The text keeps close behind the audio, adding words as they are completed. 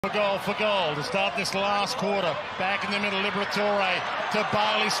For goal to start this last quarter. Back in the middle, Liberatore to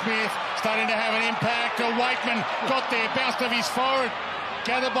Bailey Smith, starting to have an impact. Wakeman got there, bounced off his forward,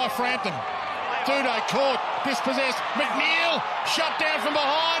 gathered by Frampton. Dude caught, dispossessed. McNeil shut down from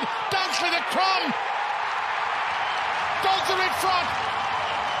behind. Dunkley the crumb. Dogs are in front.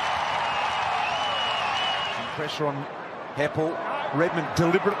 Pressure on Heppel. Redmond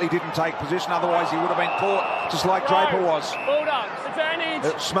deliberately didn't take position, otherwise he would have been caught, just like Draper was.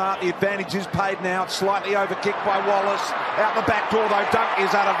 Smart, the advantage is paid now. It's slightly overkicked by Wallace. Out the back door though, Dunkley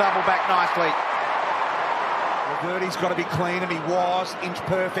is out of double back nicely. Laverty's got to be clean, and he was. Inch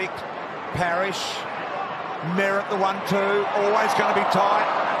perfect. Parrish. Merritt the 1-2. Always going to be tight.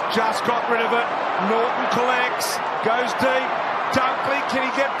 Just got rid of it. Norton collects. Goes deep. Dunkley, can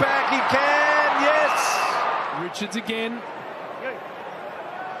he get back? He can, yes! Richards again.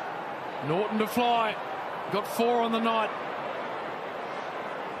 Norton to fly. Got 4 on the night.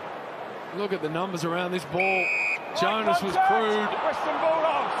 Look at the numbers around this ball. Jonas was crude.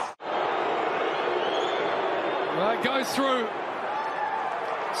 Well, it goes through.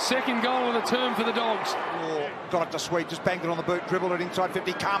 Second goal of the term for the Dogs. Got it to Sweet, just banged it on the boot, dribbled it inside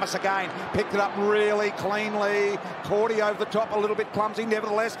 50. Karmas again, picked it up really cleanly. Cordy over the top, a little bit clumsy,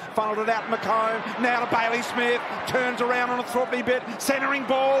 nevertheless, funneled it out McComb. Now to Bailey Smith, turns around on a throbbly bit, centering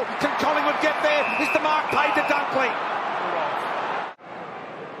ball. Can Collingwood get there? Is the mark paid to Dunkley?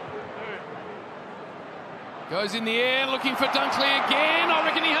 Goes in the air, looking for Dunkley again. I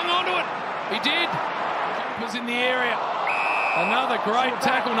reckon he hung on to it. He did. Was in the area. Another great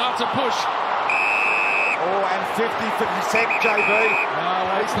tackle, not to push. Oh, and 50-50 JB.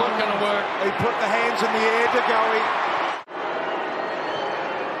 No, it's not going to work. He put the hands in the air to go.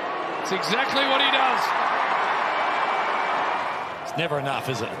 It's exactly what he does. It's never enough,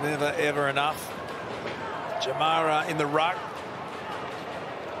 is it? Never, ever enough. Jamara in the ruck.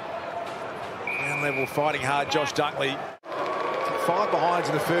 Down level, fighting hard, Josh Dunkley. 5 behinds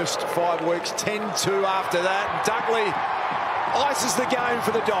in the first 5 weeks, 10-2 after that. And Dunkley ices the game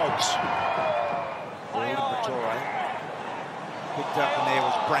for the Dogs. Picked up, and there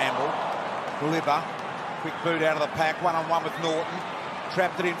was Bramble. Glibber, quick boot out of the pack, 1-on-1 with Norton.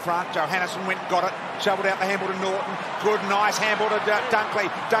 Trapped it in front. Johannesson went and got it. Shoveled out the handball to Norton. Good, nice handball to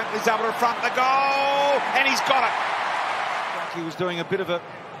Dunkley. Dunkley's over to front, the goal, and he's got it. Dunkley was doing a bit of a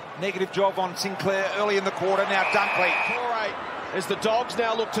negative job on Sinclair early in the quarter. Now Dunkley. As the Dogs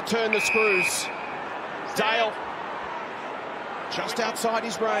now look to turn the screws. Dale just outside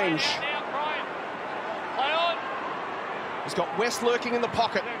his range. He's got West lurking in the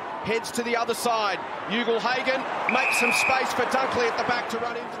pocket. Heads to the other side. Ugle-Hagan makes some space for Dunkley at the back to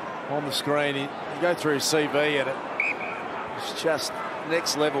run into. On the screen, you go through his CV and it's just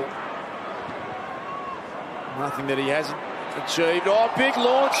next level. Nothing that he hasn't achieved. Oh, big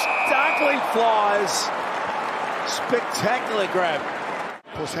launch. Dunkley flies. Spectacular grab.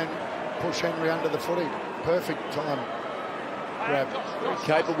 Push Henry under the footy. Perfect time grab. Very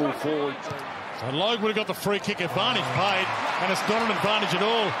capable forward. So Logue would have got the free kick advantage paid, and it's not an advantage at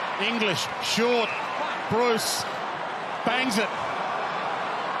all. English, short, Bruce, bangs it.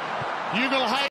 Ugle